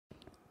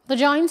The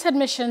Joint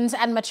Admissions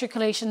and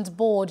Matriculations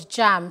Board,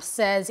 JAMB,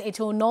 says it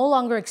will no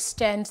longer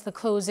extend the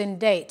closing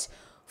date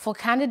for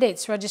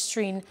candidates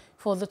registering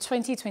for the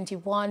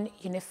 2021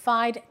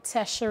 Unified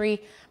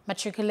Tertiary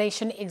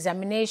Matriculation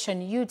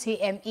Examination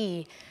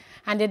UTME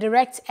and the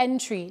Direct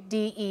Entry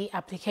DE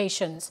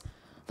applications.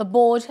 The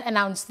board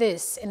announced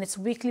this in its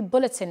weekly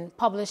bulletin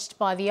published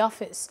by the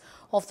Office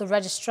of the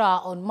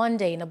Registrar on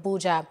Monday in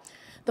Abuja.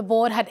 The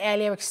board had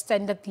earlier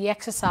extended the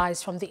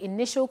exercise from the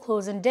initial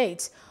closing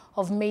date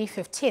of May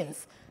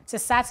 15th to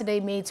Saturday,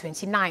 May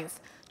 29th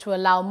to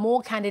allow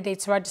more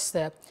candidates to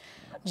register.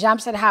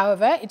 JAMB said,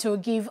 however, it will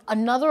give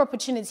another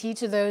opportunity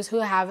to those who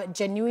have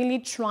genuinely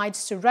tried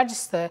to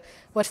register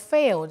but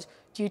failed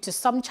due to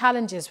some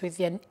challenges with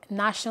their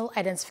National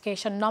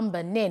Identification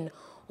Number NIN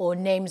or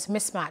names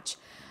mismatch.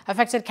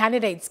 Affected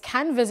candidates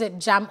can visit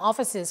JAMB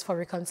offices for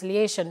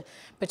reconciliation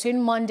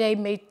between Monday,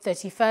 May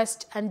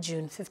 31st and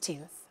June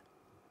 15th.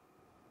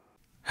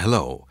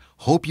 Hello,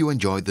 hope you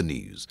enjoyed the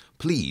news.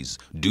 Please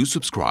do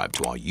subscribe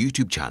to our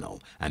YouTube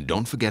channel and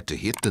don't forget to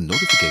hit the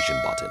notification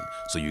button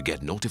so you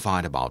get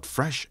notified about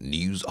fresh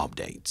news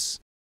updates.